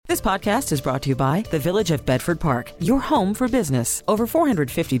This podcast is brought to you by the Village of Bedford Park, your home for business. Over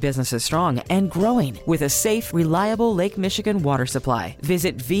 450 businesses strong and growing with a safe, reliable Lake Michigan water supply.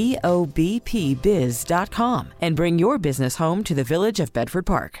 Visit VOBPBiz.com and bring your business home to the Village of Bedford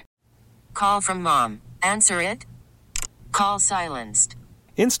Park. Call from mom. Answer it. Call silenced.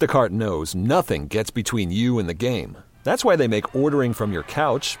 Instacart knows nothing gets between you and the game. That's why they make ordering from your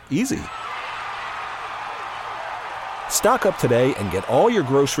couch easy. Stock up today and get all your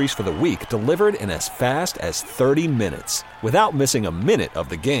groceries for the week delivered in as fast as 30 minutes without missing a minute of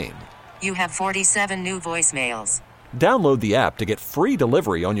the game. You have 47 new voicemails. Download the app to get free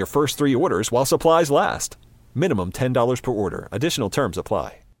delivery on your first 3 orders while supplies last. Minimum $10 per order. Additional terms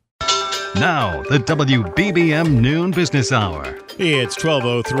apply. Now, the WBBM Noon Business Hour. It's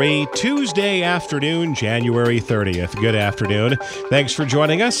 12:03, Tuesday afternoon, January 30th. Good afternoon. Thanks for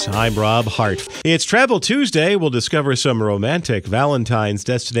joining us. I'm Rob Hart. It's Travel Tuesday. We'll discover some romantic Valentine's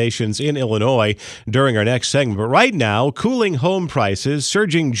destinations in Illinois during our next segment. But right now, cooling home prices,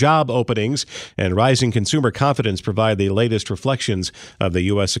 surging job openings, and rising consumer confidence provide the latest reflections of the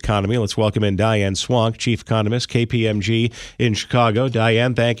U.S. economy. Let's welcome in Diane Swank, Chief Economist, KPMG in Chicago.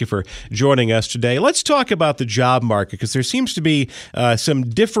 Diane, thank you for joining us today. Let's talk about the job market, because there seems to be some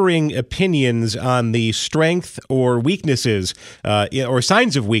differing opinions on the strength or weaknesses or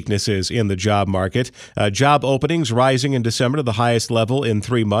signs of weaknesses in the job market. Job openings rising in December to the highest level in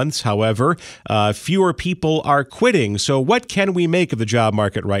 3 months. However, fewer people are quitting. So what can we make of the job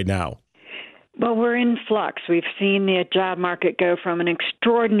market right now? Well, we're in flux. We've seen the job market go from an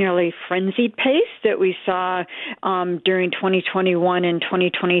extraordinarily frenzied pace that we saw during 2021 and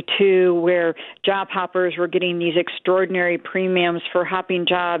 2022, where job hoppers were getting these extraordinary premiums for hopping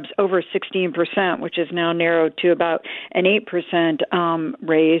jobs over 16%, which is now narrowed to about an 8%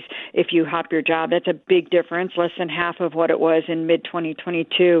 raise if you hop your job. That's a big difference, less than half of what it was in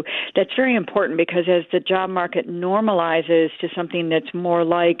mid-2022. That's very important, because as the job market normalizes to something that's more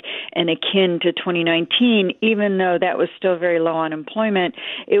like and akin to 2019, even though that was still very low unemployment,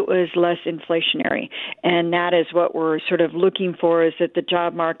 it was less inflationary. And that is what we're sort of looking for, is that the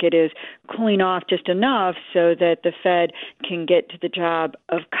job market is cooling off just enough so that the Fed can get to the job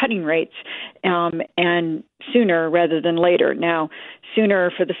of cutting rates and sooner rather than later. Now, sooner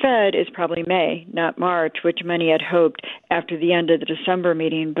for the Fed is probably May, not March, which many had hoped after the end of the December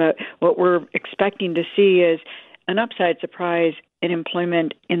meeting. But what we're expecting to see is an upside surprise in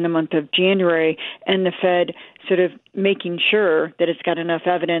employment in the month of January, and the Fed sort of making sure that it's got enough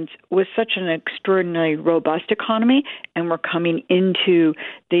evidence with such an extraordinarily robust economy, and we're coming into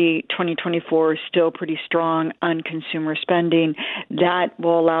the 2024 still pretty strong on consumer spending. That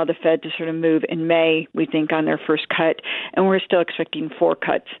will allow the Fed to sort of move in May, we think, on their first cut, and we're still expecting 4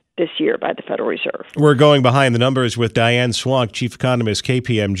 cuts this year by the Federal Reserve. We're going behind the numbers with Diane Swank, Chief Economist,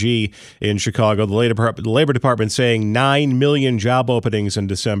 KPMG in Chicago. The Labor Department saying 9 million job openings in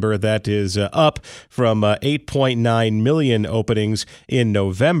December. That is up from 8.9 million openings in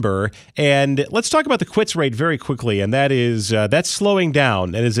November. And let's talk about the quits rate very quickly. And that is that's slowing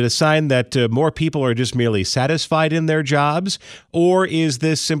down. And is it a sign that more people are just merely satisfied in their jobs? Or is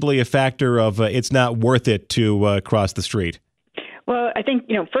this simply a factor of it's not worth it to cross the street? Well, I think,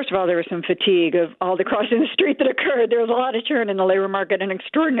 first of all, there was some fatigue of all the crossing the street that occurred. There was a lot of churn in the labor market, an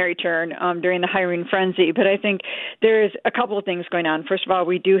extraordinary churn during the hiring frenzy. But I think there's a couple of things going on. First of all,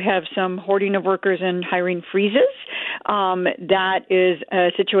 we do have some hoarding of workers and hiring freezes. That is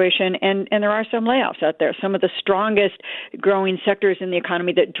a situation. And there are some layoffs out there. Some of the strongest growing sectors in the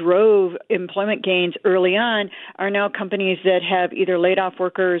economy that drove employment gains early on are now companies that have either laid off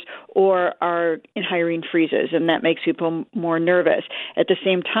workers or are in hiring freezes. And that makes people more nervous. At the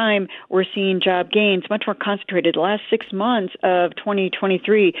same time, we're seeing job gains much more concentrated. The last 6 months of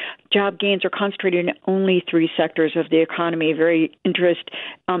 2023, job gains are concentrated in only 3 sectors of the economy, very interest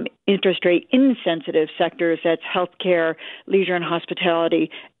rate insensitive sectors. That's healthcare, leisure and hospitality,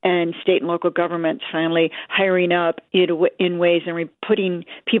 and state and local governments finally hiring up in ways and putting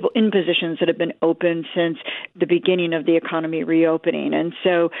people in positions that have been open since the beginning of the economy reopening. And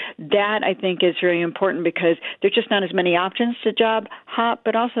so that, I think, is very important, because there's just not as many options to job hop,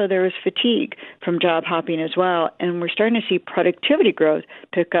 but also there is fatigue from job hopping as well. And we're starting to see productivity growth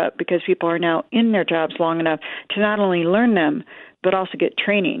pick up, because people are now in their jobs long enough to not only learn them, but also get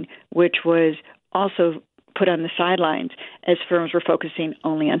training, which was also put on the sidelines as firms were focusing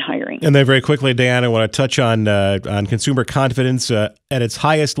only on hiring. And then very quickly, Diana, I want to touch on consumer confidence at its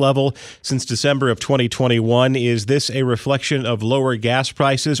highest level since December of 2021. Is this a reflection of lower gas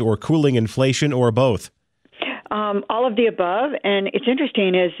prices or cooling inflation, or both? All of the above, and it's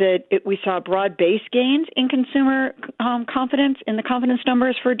interesting is that we saw broad-based gains in consumer confidence in the confidence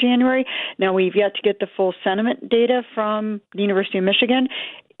numbers for January. Now, we've yet to get the full sentiment data from the University of Michigan.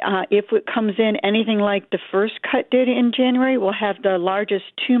 If it comes in anything like the first cut data in January, we'll have the largest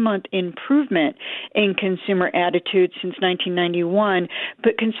 2-month improvement in consumer attitudes since 1991.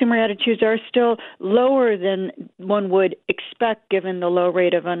 But consumer attitudes are still lower than one would expect given the low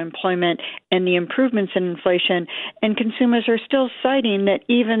rate of unemployment and the improvements in inflation. And consumers are still citing that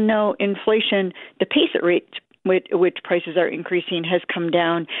even though inflation, the pace at which prices are increasing has come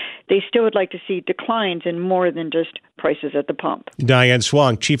down, they still would like to see declines in more than just prices at the pump. Diane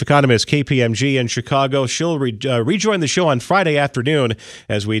Swong, Chief Economist, KPMG in Chicago. She'll rejoin the show on Friday afternoon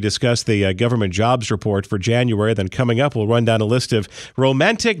as we discuss the government jobs report for January. Then coming up, we'll run down a list of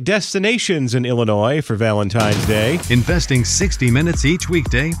romantic destinations in Illinois for Valentine's Day. Investing 60 minutes each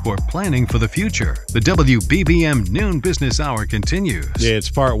weekday for planning for the future. The WBBM Noon Business Hour continues. It's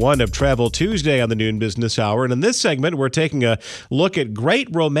part one of Travel Tuesday on the Noon Business Hour. And in this segment, we're taking a look at great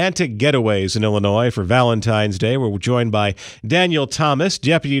romantic getaways in Illinois for Valentine's Day. We're joined by Daniel Thomas,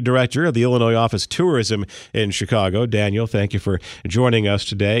 Deputy Director of the Illinois Office of Tourism in Chicago. Daniel, thank you for joining us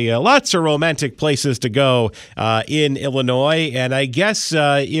today. Lots of romantic places to go in Illinois. And I guess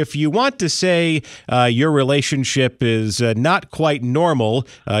if you want to say your relationship is not quite normal,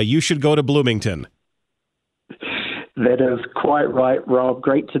 you should go to Bloomington. That is quite right, Rob.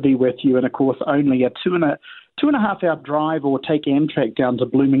 Great to be with you. And, of course, only a two and a half hour drive or take Amtrak down to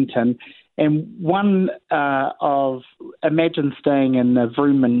Bloomington. And imagine staying in the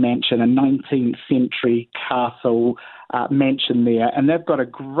Vrooman Mansion, a 19th century castle mansion there. And they've got a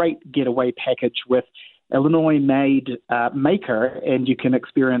great getaway package with Illinois-made maker, and you can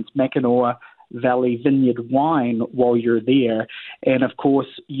experience Mackinac Valley Vineyard wine while you're there. And, of course,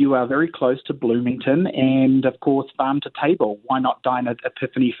 you are very close to Bloomington and, of course, farm to table. Why not dine at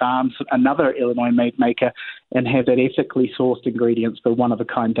Epiphany Farms, another Illinois-made maker, and have that ethically sourced ingredients for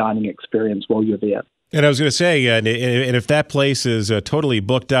one-of-a-kind dining experience while you're there? And I was going to say, and if that place is totally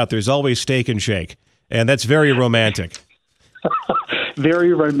booked out, there's always Steak and Shake, and that's very romantic.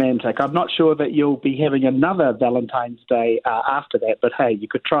 Very romantic. I'm not sure that you'll be having another Valentine's Day after that, but hey, you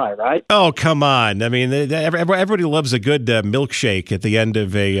could try, right? Oh, come on. I mean, everybody loves a good milkshake at the end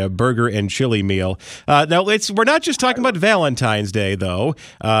of a burger and chili meal. Now, we're not just talking about Valentine's Day, though.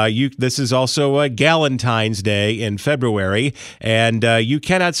 This is also Galentine's Day in February, and you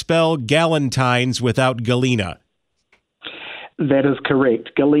cannot spell Galentine's without Galena. That is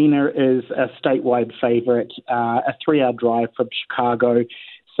correct. Galena is a statewide favorite, a 3-hour drive from Chicago.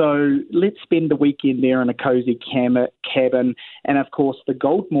 So let's spend the weekend there in a cozy cabin. And, of course, the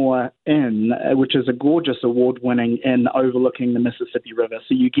Goldmore Inn, which is a gorgeous award-winning inn overlooking the Mississippi River.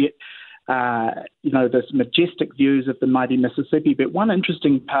 So you get, this majestic views of the mighty Mississippi. But one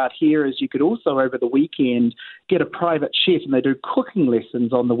interesting part here is you could also, over the weekend, get a private chef, and they do cooking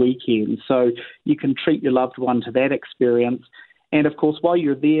lessons on the weekend. So you can treat your loved one to that experience. And, of course, while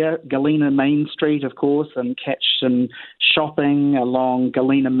you're there, Galena Main Street, of course, and catch some shopping along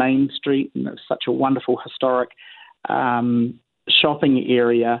Galena Main Street. And it's such a wonderful historic shopping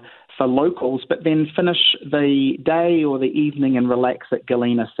area for locals, but then finish the day or the evening and relax at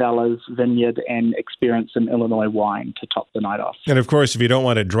Galena Cellars Vineyard and experience some Illinois wine to top the night off. And, of course, if you don't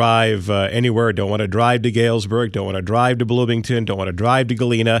want to drive anywhere, don't want to drive to Galesburg, don't want to drive to Bloomington, don't want to drive to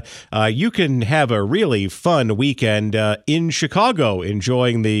Galena, you can have a really fun weekend in Chicago,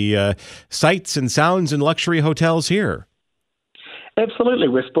 enjoying the sights and sounds and luxury hotels here. Absolutely.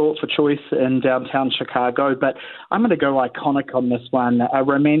 We're spoilt for choice in downtown Chicago, but I'm going to go iconic on this one, a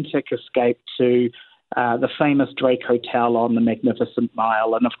romantic escape to the famous Drake Hotel on the Magnificent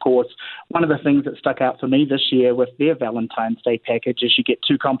Mile. And, of course, one of the things that stuck out for me this year with their Valentine's Day package is you get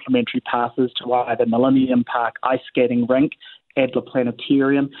 2 complimentary passes to either Millennium Park Ice Skating Rink, Adler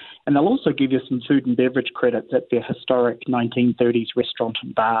Planetarium, and they'll also give you some food and beverage credits at their historic 1930s restaurant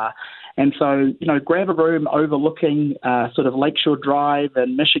and bar. And so, grab a room overlooking sort of Lakeshore Drive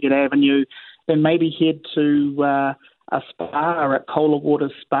and Michigan Avenue, then maybe head to a spa at Kohler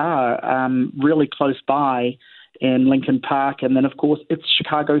Waters Spa, really close by in Lincoln Park. And then, of course, it's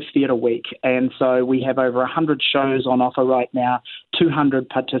Chicago Theatre Week. And so we have over 100 shows on offer right now, 200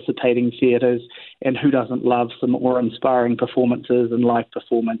 participating theatres, and who doesn't love some awe-inspiring performances and live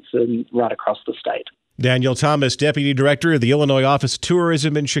performance right across the state? Daniel Thomas, Deputy Director of the Illinois Office of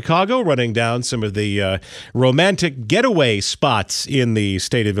Tourism in Chicago, running down some of the romantic getaway spots in the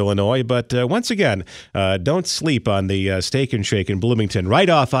state of Illinois. But once again, don't sleep on the Steak and Shake in Bloomington, right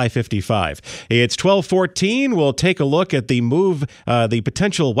off I-55. It's 12:14. We'll take a look at the move, the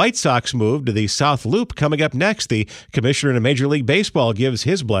potential White Sox move to the South Loop coming up next. The commissioner in Major League Baseball gives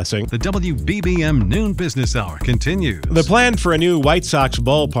his blessing. The WBBM Noon Business Hour continues. The plan for a new White Sox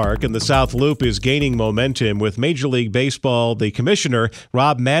ballpark in the South Loop is gaining momentum, with Major League Baseball, the commissioner,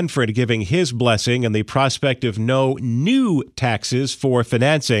 Rob Manfred, giving his blessing and the prospect of no new taxes for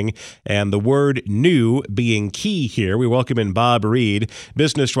financing, and the word new being key here. We welcome in Bob Reed,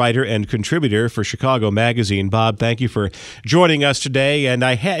 business writer and contributor for Chicago Magazine. Bob, thank you for joining us today. And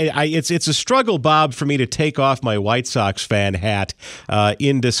it's a struggle, Bob, for me to take off my White Sox fan hat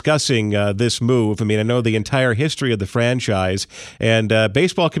in discussing this move. I mean, I know the entire history of the franchise, and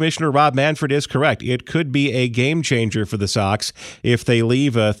baseball commissioner Rob Manfred is correct. It could be a game changer for the Sox if they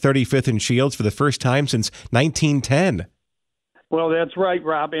leave 35th and Shields for the first time since 1910. Well, that's right,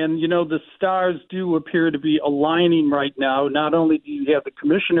 Rob. And, the stars do appear to be aligning right now. Not only do you have the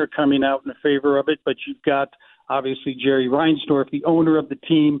commissioner coming out in favor of it, but you've got, obviously, Jerry Reinsdorf, the owner of the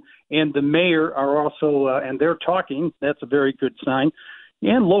team, and the mayor are also, and they're talking. That's a very good sign.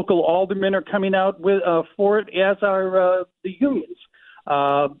 And local aldermen are coming out with for it, as are the unions.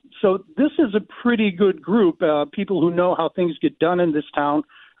 So this is a pretty good group. People who know how things get done in this town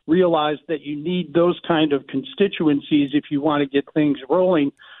realize that you need those kind of constituencies if you want to get things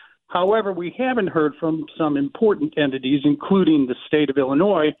rolling. However, we haven't heard from some important entities, including the state of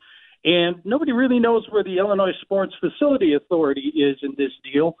Illinois, and nobody really knows where the Illinois Sports Facility Authority is in this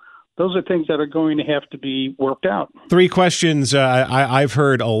deal. Those are things that are going to have to be worked out. Three questions I've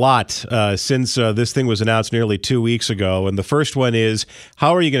heard a lot since this thing was announced nearly 2 weeks ago. And the first one is,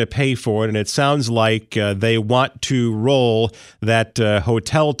 how are you going to pay for it? And it sounds like they want to roll that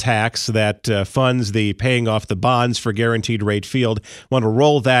hotel tax that funds the paying off the bonds for Guaranteed Rate Field, want to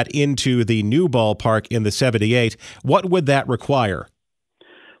roll that into the new ballpark in the 78. What would that require?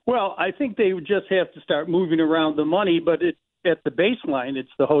 Well, I think they would just have to start moving around the money, but at the baseline,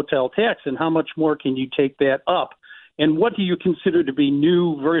 it's the hotel tax, and how much more can you take that up? And what do you consider to be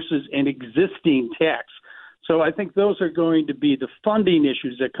new versus an existing tax? So I think those are going to be the funding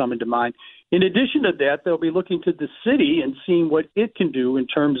issues that come into mind. In addition to that, they'll be looking to the city and seeing what it can do in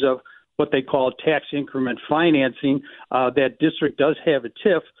terms of what they call tax increment financing. That district does have a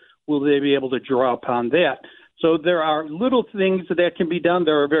TIF. Will they be able to draw upon that? So there are little things that can be done.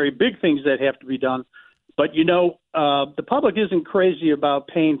 There are very big things that have to be done. But, the public isn't crazy about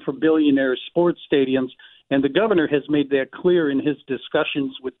paying for billionaire sports stadiums, and the governor has made that clear in his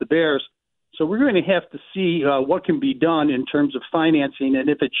discussions with the Bears. So we're going to have to see what can be done in terms of financing and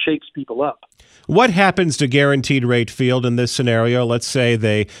if it shakes people up. What happens to Guaranteed Rate Field in this scenario? Let's say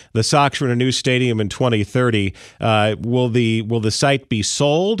the Sox are in a new stadium in 2030. Will the site be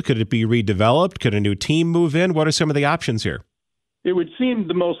sold? Could it be redeveloped? Could a new team move in? What are some of the options here? It would seem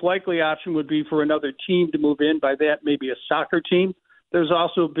the most likely option would be for another team to move in. By that, maybe a soccer team. There's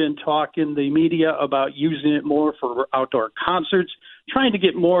also been talk in the media about using it more for outdoor concerts, trying to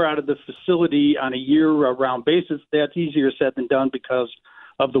get more out of the facility on a year-round basis. That's easier said than done because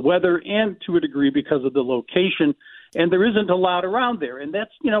of the weather and, to a degree, because of the location. And there isn't a lot around there. And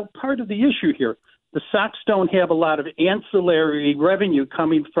that's, part of the issue here. The Sox don't have a lot of ancillary revenue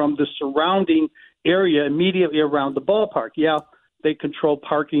coming from the surrounding area immediately around the ballpark. Yeah, they control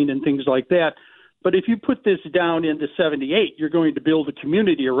parking and things like that. But if you put this down into 78, you're going to build a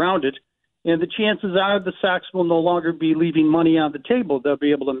community around it. And the chances are the Sox will no longer be leaving money on the table. They'll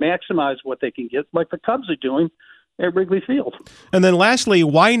be able to maximize what they can get, like the Cubs are doing at Wrigley Field. And then lastly,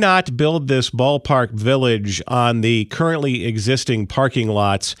 why not build this ballpark village on the currently existing parking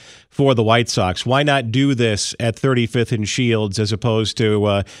lots for the White Sox? Why not do this at 35th and Shields as opposed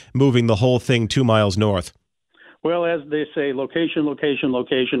to moving the whole thing 2 miles north? Well, as they say, location, location,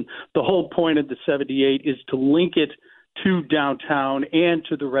 location. The whole point of the 78 is to link it to downtown and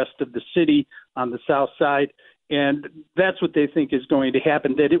to the rest of the city on the south side. And that's what they think is going to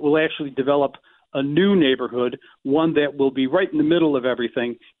happen, that it will actually develop a new neighborhood, one that will be right in the middle of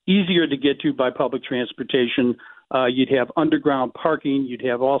everything, easier to get to by public transportation. You'd have underground parking. You'd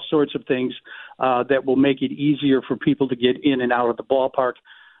have all sorts of things that will make it easier for people to get in and out of the ballpark.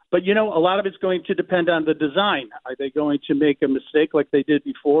 But, a lot of it's going to depend on the design. Are they going to make a mistake like they did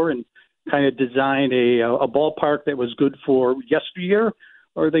before and kind of design a ballpark that was good for yesteryear?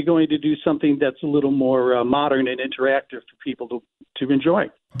 Or are they going to do something that's a little more modern and interactive for people to enjoy?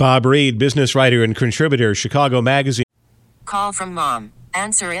 Bob Reed, business writer and contributor, Chicago Magazine. Call from mom.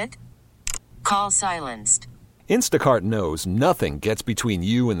 Answer it. Call silenced. Instacart knows nothing gets between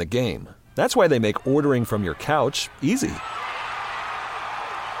you and the game. That's why they make ordering from your couch easy.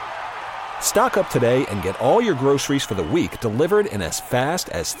 Stock up today and get all your groceries for the week delivered in as fast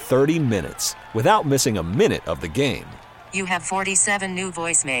as 30 minutes without missing a minute of the game. You have 47 new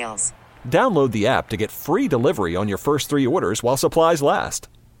voicemails. Download the app to get free delivery on your first 3 orders while supplies last.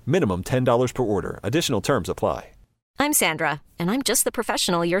 Minimum $10 per order. Additional terms apply. I'm Sandra, and I'm just the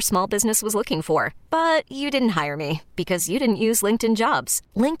professional your small business was looking for. But you didn't hire me because you didn't use LinkedIn Jobs.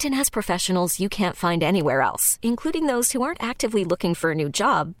 LinkedIn has professionals you can't find anywhere else, including those who aren't actively looking for a new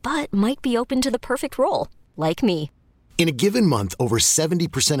job, but might be open to the perfect role, like me. In a given month, over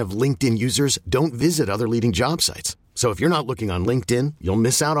 70% of LinkedIn users don't visit other leading job sites. So if you're not looking on LinkedIn, you'll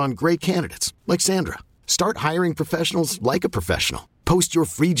miss out on great candidates like Sandra. Start hiring professionals like a professional. Post your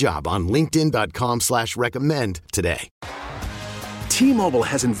free job on linkedin.com/recommend today. T-Mobile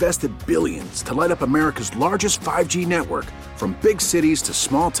has invested billions to light up America's largest 5G network, from big cities to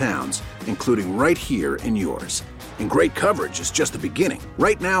small towns, including right here in yours. And great coverage is just the beginning.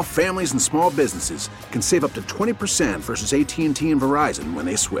 Right now, families and small businesses can save up to 20% versus AT&T and Verizon when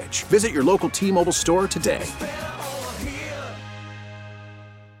they switch. Visit your local T-Mobile store today.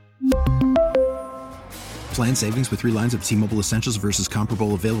 Plan savings with 3 lines of T-Mobile Essentials versus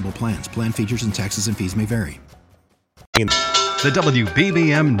comparable available plans. Plan features and taxes and fees may vary. The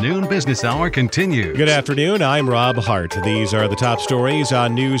WBBM Noon Business Hour continues. Good afternoon. I'm Rob Hart. These are the top stories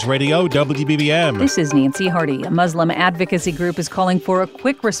on News Radio WBBM. This is Nancy Hardy. A Muslim advocacy group is calling for a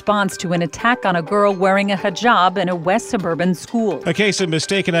quick response to an attack on a girl wearing a hijab in a West suburban school. A case of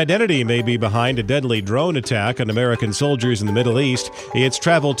mistaken identity may be behind a deadly drone attack on American soldiers in the Middle East. It's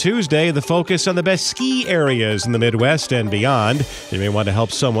Travel Tuesday, the focus on the best ski areas in the Midwest and beyond. You may want to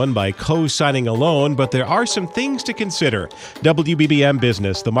help someone by co-signing a loan, but there are some things to consider. WBBM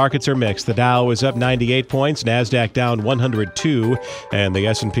Business. The markets are mixed. The Dow is up 98 points, NASDAQ down 102, and the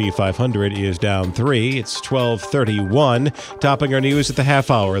S&P 500 is down 3. It's 12:31. Topping our news at the half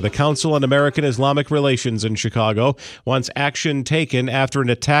hour. The Council on American Islamic Relations in Chicago wants action taken after an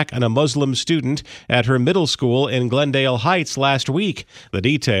attack on a Muslim student at her middle school in Glendale Heights last week. The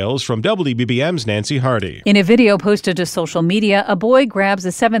details from WBBM's Nancy Hardy. In a video posted to social media, a boy grabs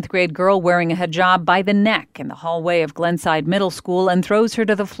a 7th grade girl wearing a hijab by the neck in the hallway of Glenside Middle School and throws her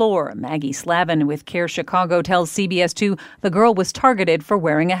to the floor. Maggie Slavin with Care Chicago tells CBS 2 the girl was targeted for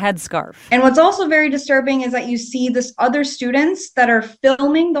wearing a headscarf. And what's also very disturbing is that you see this other students that are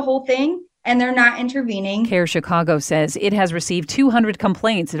filming the whole thing, and they're not intervening. Care Chicago says it has received 200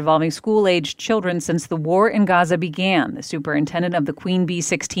 complaints involving school-aged children since the war in Gaza began. The superintendent of the Queen Bee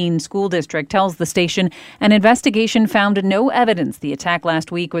 16 school district tells the station an investigation found no evidence the attack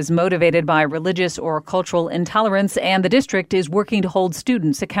last week was motivated by religious or cultural intolerance, and the district is working to hold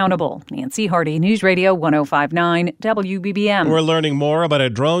students accountable. Nancy Hardy, News Radio 105.9 WBBM. We're learning more about a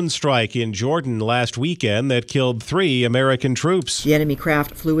drone strike in Jordan last weekend that killed 3 American troops. The enemy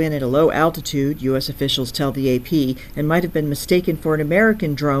craft flew in at a low altitude, U.S. officials tell the AP, and might have been mistaken for an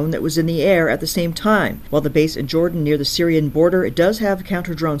American drone that was in the air at the same time. While the base in Jordan near the Syrian border does have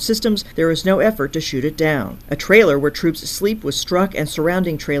counter-drone systems, there is no effort to shoot it down. A trailer where troops sleep was struck and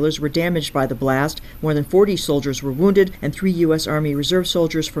surrounding trailers were damaged by the blast. More than 40 soldiers were wounded, and 3 U.S. Army Reserve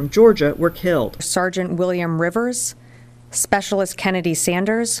soldiers from Georgia were killed. Sergeant William Rivers, Specialist Kennedy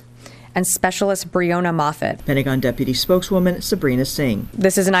Sanders, and Specialist Breonna Moffett. Pentagon Deputy Spokeswoman Sabrina Singh.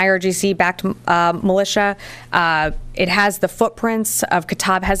 This is an IRGC-backed militia. It has the footprints of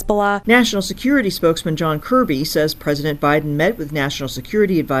Kataib Hezbollah. National Security Spokesman John Kirby says President Biden met with national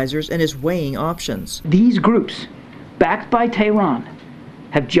security advisors and is weighing options. These groups, backed by Tehran,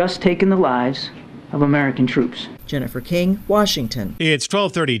 have just taken the lives of American troops. Jennifer King, Washington. It's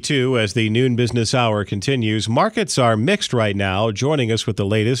 12:32 as the noon business hour continues. Markets are mixed right now. Joining us with the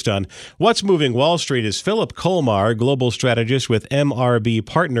latest on what's moving Wall Street is Philip Colmar, global strategist with MRB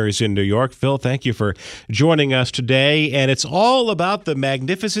Partners in New York. Phil, thank you for joining us today. And it's all about the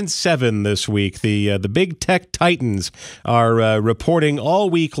Magnificent Seven this week. The big tech titans are reporting all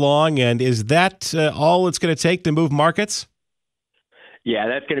week long. And is that all it's going to take to move markets? Yeah,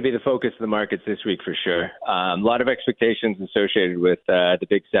 that's going to be the focus of the markets this week for sure. A lot of expectations associated with the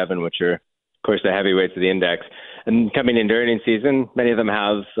Big Seven, which are, of course, the heavyweights of the index. And coming into earnings season, many of them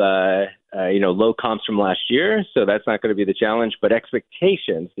have, low comps from last year, so that's not going to be the challenge. But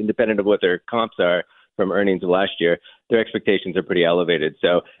expectations, independent of what their comps are from earnings of last year, their expectations are pretty elevated.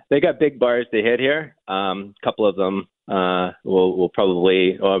 So they got big bars to hit here. A couple of them will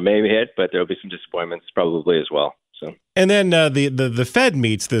probably or maybe hit, but there'll be some disappointments probably as well. So. And then the Fed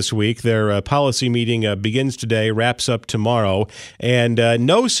meets this week. Their policy meeting begins today, wraps up tomorrow. And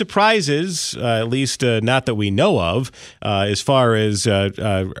no surprises, at least not that we know of, as far as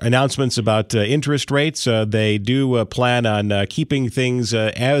announcements about interest rates. They do plan on keeping things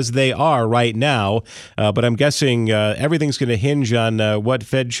as they are right now. But I'm guessing everything's going to hinge on what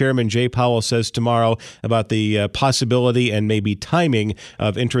Fed Chairman Jay Powell says tomorrow about the possibility and maybe timing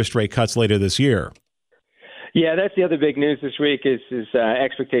of interest rate cuts later this year. Yeah, that's the other big news this week is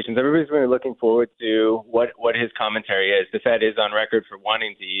expectations. Everybody's really looking forward to what his commentary is. The Fed is on record for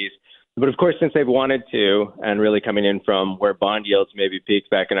wanting to ease. But, of course, since they've wanted to, and really coming in from where bond yields maybe peaked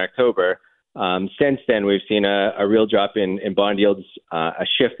back in October, since then we've seen a real drop in bond yields, a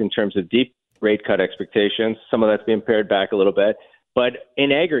shift in terms of deep rate cut expectations. Some of that's being pared back a little bit. But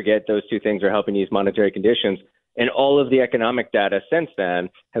in aggregate, those two things are helping ease monetary conditions. And all of the economic data since then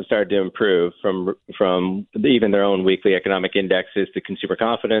have started to improve from even their own weekly economic indexes to consumer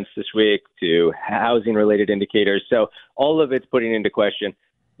confidence this week to housing-related indicators. So all of it's putting into question,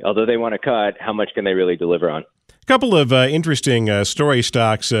 although they want to cut, how much can they really deliver on? A couple of interesting story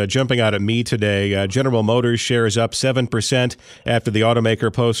stocks jumping out at me today. General Motors shares up 7% after the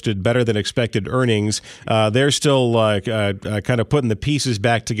automaker posted better than expected earnings. They're still kind of putting the pieces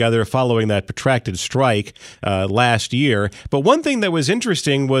back together following that protracted strike last year. But one thing that was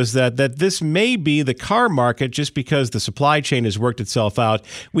interesting was that this may be the car market just because the supply chain has worked itself out.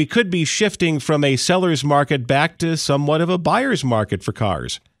 We could be shifting from a seller's market back to somewhat of a buyer's market for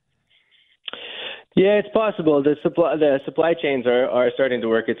cars. Yeah, it's possible. The supply chains are starting to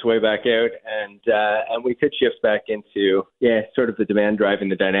work its way back out, and we could shift back into sort of the demand driving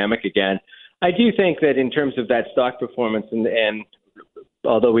the dynamic again. I do think that in terms of that stock performance, and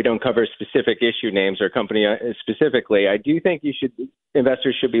although we don't cover specific issue names or company specifically, I do think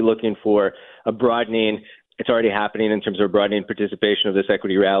investors should be looking for a broadening. It's already happening in terms of broadening participation of this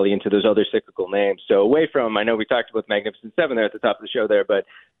equity rally into those other cyclical names. So away from, I know we talked about Magnificent Seven there at the top of the show there, but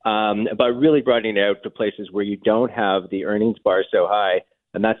really broadening it out to places where you don't have the earnings bar so high.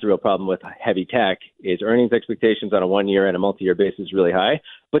 And that's the real problem with heavy tech is earnings expectations on a 1 year and a multi-year basis really high.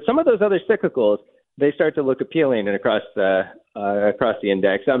 But some of those other cyclicals, they start to look appealing and across the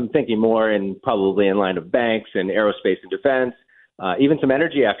index. I'm thinking more probably in line of banks and aerospace and defense, even some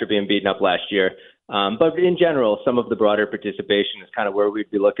energy after being beaten up last year. But in general, some of the broader participation is kind of where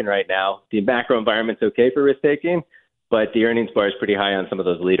we'd be looking right now. The macro environment's okay for risk taking, but the earnings bar is pretty high on some of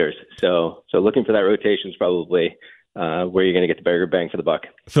those leaders. So looking for that rotation is probably where you're going to get the bigger bang for the buck.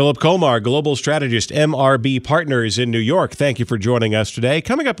 Philip Komar, Global Strategist, MRB Partners in New York. Thank you for joining us today.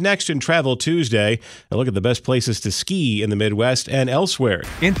 Coming up next in Travel Tuesday, a look at the best places to ski in the Midwest and elsewhere.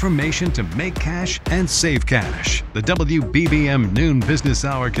 Information to make cash and save cash. The WBBM Noon Business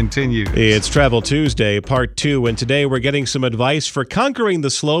Hour continues. It's Travel Tuesday, Part 2, and today we're getting some advice for conquering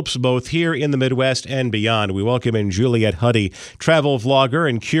the slopes both here in the Midwest and beyond. We welcome in Juliet Huddy, travel vlogger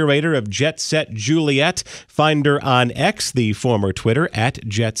and curator of Jet Set Juliet. Find her on X, the former Twitter, at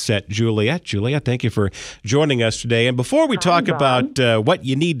Jet Set Juliet. Juliet, thank you for joining us today. And before we talk about what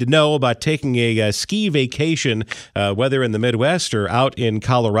you need to know about taking a ski vacation, whether in the Midwest or out in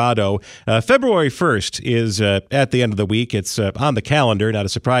Colorado, February 1st is at the end of the week. It's on the calendar, not a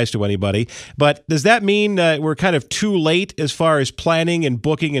surprise to anybody. But does that mean we're kind of too late as far as planning and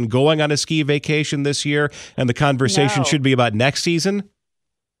booking and going on a ski vacation this year, and the conversation should be about next season?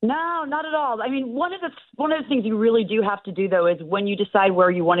 No, not at all. I mean, one of the things you really do have to do, though, is when you decide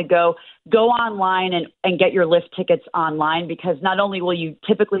where you want to go online and get your lift tickets online, because not only will you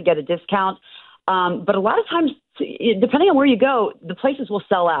typically get a discount, but a lot of times, depending on where you go, the places will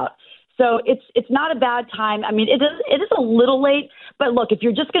sell out. So it's not a bad time. I mean, it is a little late, but look, if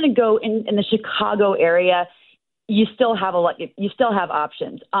you're just going to go in the Chicago area, you still have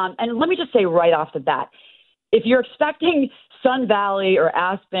options. And let me just say right off the bat, if you're expecting Sun Valley or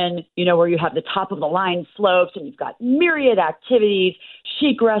Aspen, where you have the top of the line slopes and you've got myriad activities,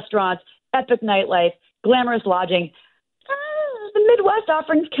 chic restaurants, epic nightlife, glamorous lodging, the Midwest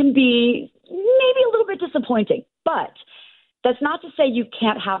offerings can be maybe a little bit disappointing. But that's not to say you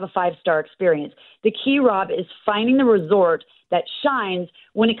can't have a 5-star experience. The key, Rob, is finding the resort that shines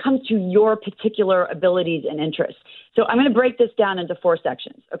when it comes to your particular abilities and interests. So I'm going to break this down into 4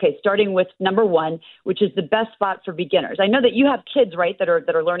 sections. Okay, starting with number 1, which is the best spot for beginners. I know that you have kids, right, that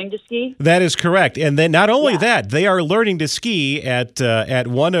are learning to ski? That is correct. And then not only that, they are learning to ski at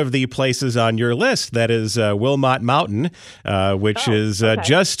one of the places on your list. That is Wilmot Mountain, which is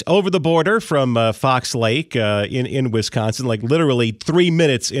just over the border from Fox Lake in Wisconsin, like literally 3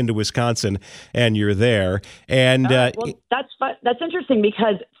 minutes into Wisconsin, and you're there. And well, that's that's interesting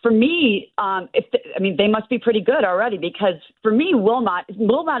because for me, they must be pretty good already because for me, Wilmot is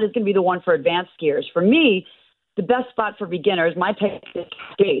going to be the one for advanced skiers. For me, the best spot for beginners, my pick is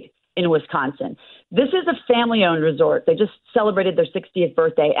Cascade in Wisconsin. This is a family-owned resort. They just celebrated their 60th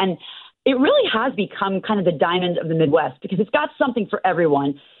birthday, and it really has become kind of the diamond of the Midwest because it's got something for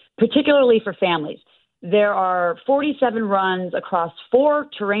everyone, particularly for families. There are 47 runs across 4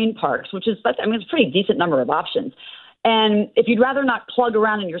 terrain parks, which is, it's a pretty decent number of options. And if you'd rather not plug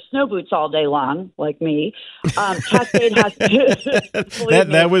around in your snow boots all day long, like me, Cascade has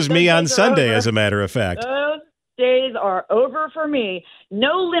that was me on Sunday, as a matter of fact. Those days are over for me.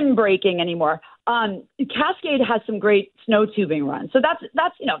 No limb breaking anymore. Cascade has some great snow tubing runs. So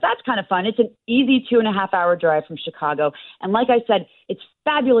that's kind of fun. It's an easy 2.5-hour drive from Chicago. And like I said, it's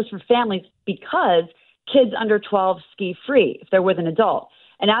fabulous for families because kids under 12 ski free if they're with an adult.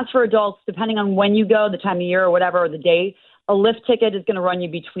 And as for adults, depending on when you go, the time of year or whatever, or the day, a lift ticket is going to run you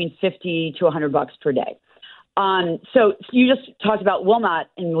between $50 to $100 per day. So you just talked about Wilmot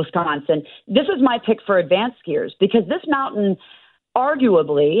in Wisconsin. This is my pick for advanced skiers because this mountain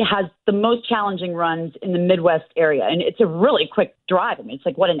arguably has the most challenging runs in the Midwest area. And it's a really quick drive. It's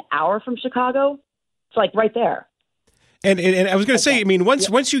like, an hour from Chicago? It's like right there. And I was going to say,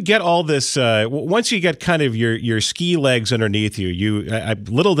 once you get all this, once you get kind of your ski legs underneath you,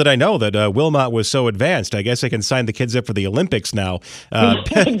 little did I know that Wilmot was so advanced. I guess I can sign the kids up for the Olympics now,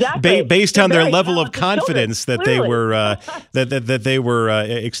 exactly. Based on their level of confidence that they were that they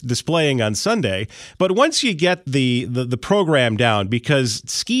were displaying on Sunday. But once you get the program down, because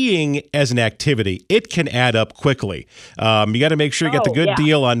skiing as an activity, it can add up quickly. You got to make sure you get the good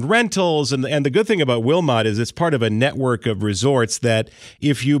deal on rentals, and the good thing about Wilmot is it's part of a network of resorts that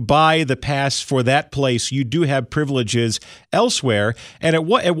if you buy the pass for that place, you do have privileges elsewhere. And at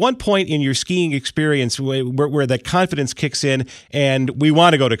one point in your skiing experience where that confidence kicks in and we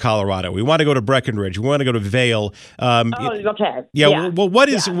want to go to Colorado, we want to go to Breckenridge, we want to go to Vail. Okay. Yeah. Well,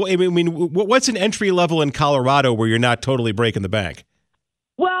 what's an entry level in Colorado where you're not totally breaking the bank?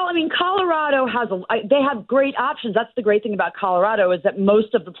 Well, Colorado they have great options. That's the great thing about Colorado is that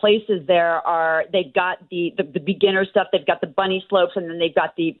most of the places there they've got the beginner stuff, they've got the bunny slopes, and then they've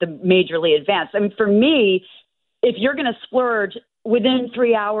got the majorly advanced. For me, if you're going to splurge within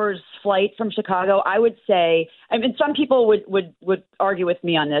 3 hours flight from Chicago, I would say, some people would argue with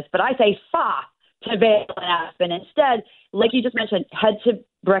me on this, but I say to Vail and Aspen. Instead, like you just mentioned, head to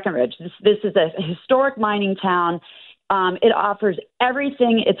Breckenridge. This is a historic mining town. It offers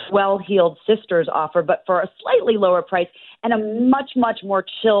everything its well-heeled sisters offer, but for a slightly lower price and a much, much more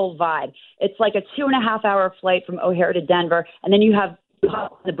chill vibe. It's like a 2.5-hour flight from O'Hare to Denver, and then you have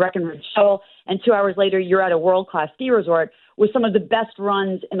the Breckenridge shuttle, and 2 hours later, you're at a world-class ski resort with some of the best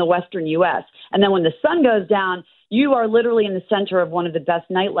runs in the western U.S. And then when the sun goes down, you are literally in the center of one of the best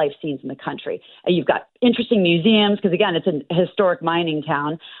nightlife scenes in the country. You've got interesting museums, because, again, it's a historic mining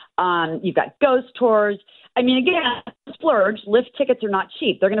town. You've got ghost tours. Again, splurge. Lift tickets are not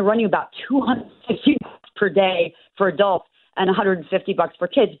cheap. They're going to run you about $250 per day for adults and $150 for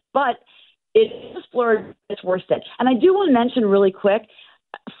kids. But it's a splurge. It's worth it. And I do want to mention really quick,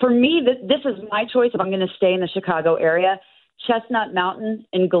 for me, this is my choice if I'm going to stay in the Chicago area. Chestnut Mountain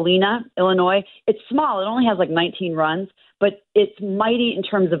in Galena, Illinois. It's small. It only has 19 runs, but it's mighty in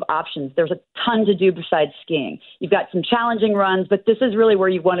terms of options. There's a ton to do besides skiing. You've got some challenging runs, but this is really where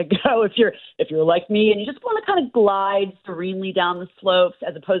you want to go if you're like me and you just want to kind of glide serenely down the slopes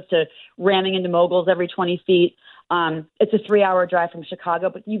as opposed to ramming into moguls every 20 feet. It's a 3-hour drive from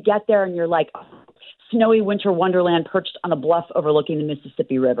Chicago, but you get there and you're like, snowy winter wonderland perched on a bluff overlooking the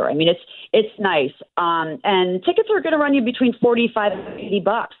Mississippi River. It's nice. And tickets are going to run you between $45 and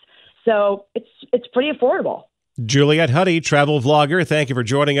 $80. So it's pretty affordable. Juliette Huddy, travel vlogger, thank you for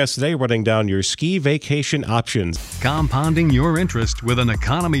joining us today, running down your ski vacation options. Compounding your interest with an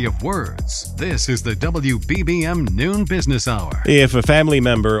economy of words. This is the WBBM Noon Business Hour. If a family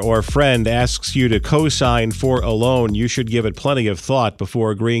member or friend asks you to co-sign for a loan, you should give it plenty of thought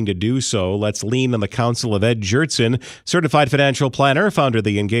before agreeing to do so. Let's lean on the counsel of Ed Jertson, certified financial planner, founder of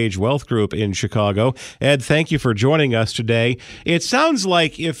the Engage Wealth Group in Chicago. Ed, thank you for joining us today. It sounds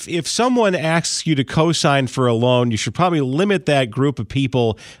like if someone asks you to co-sign for a loan, you should probably limit that group of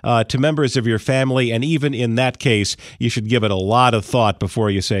people to members of your family, and even in that case, you should give it a lot of thought before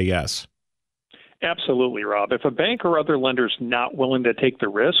you say yes. Absolutely, Rob. If a bank or other lender is not willing to take the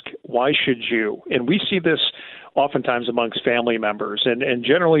risk, why should you? And we see this oftentimes amongst family members, and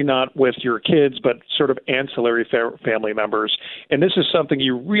generally not with your kids, but sort of ancillary family members. And this is something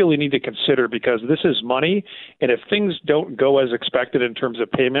you really need to consider because this is money, and if things don't go as expected in terms of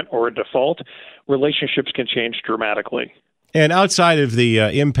payment or a default, relationships can change dramatically. And outside of the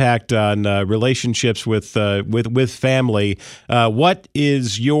impact on relationships with family, what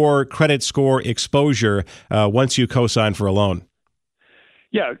is your credit score exposure once you co-sign for a loan?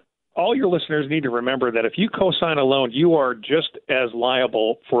 Yeah. All your listeners need to remember that if you co-sign a loan, you are just as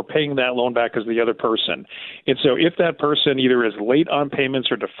liable for paying that loan back as the other person. And so if that person either is late on payments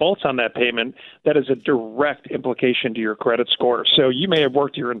or defaults on that payment, that is a direct implication to your credit score. So you may have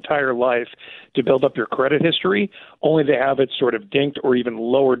worked your entire life to build up your credit history, only to have it sort of dinked or even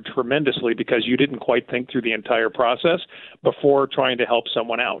lowered tremendously because you didn't quite think through the entire process before trying to help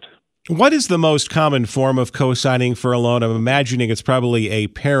someone out. What is the most common form of co-signing for a loan? I'm imagining it's probably a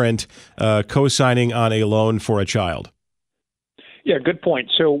parent co-signing on a loan for a child. Yeah, good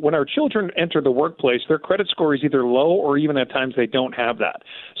point. So when our children enter the workplace, their credit score is either low or even at times they don't have that.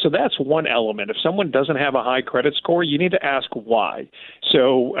 So that's one element. If someone doesn't have a high credit score, you need to ask why.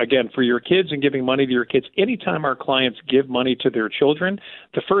 So again, for your kids and giving money to your kids, anytime our clients give money to their children,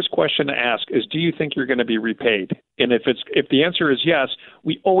 the first question to ask is, do you think you're going to be repaid? And if the answer is yes,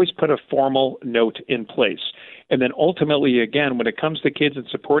 we always put a formal note in place. And then ultimately, again, when it comes to kids and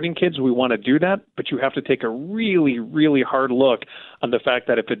supporting kids, we want to do that, but you have to take a really, really hard look on the fact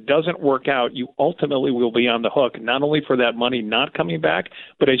that if it doesn't work out, you ultimately will be on the hook, not only for that money not coming back,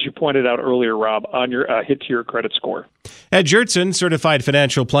 but as you pointed out earlier, Rob, on your hit to your credit score. Ed Jertson, certified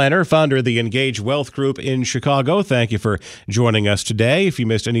financial planner, founder of the Engage Wealth Group in Chicago. Thank you for joining us today. If you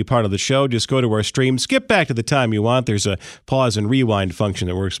missed any part of the show, just go to our stream, skip back to the time you want. There's a pause and rewind function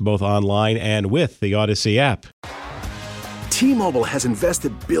that works both online and with the Odyssey app. T-Mobile has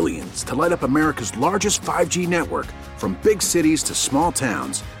invested billions to light up America's largest 5G network, from big cities to small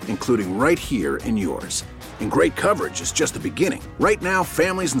towns, including right here in yours. And great coverage is just the beginning. Right now,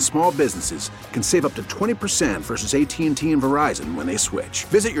 families and small businesses can save up to 20% versus AT&T and Verizon when they switch.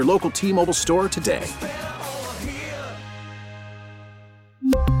 Visit your local T-Mobile store today.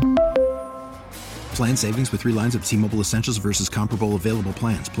 Plan savings with 3 lines of T-Mobile Essentials versus comparable available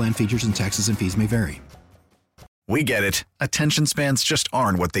plans. Plan features and taxes and fees may vary. We get it. Attention spans just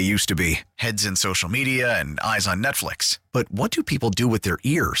aren't what they used to be. Heads in social media and eyes on Netflix. But what do people do with their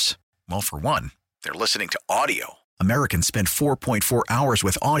ears? Well, for one, they're listening to audio. Americans spend 4.4 hours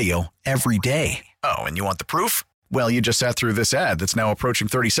with audio every day. Oh, and you want the proof? Well, you just sat through this ad that's now approaching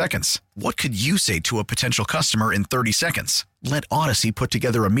 30 seconds. What could you say to a potential customer in 30 seconds? Let Odyssey put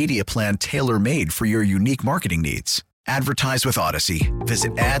together a media plan tailor-made for your unique marketing needs. Advertise with Odyssey.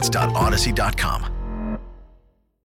 Visit ads.odyssey.com.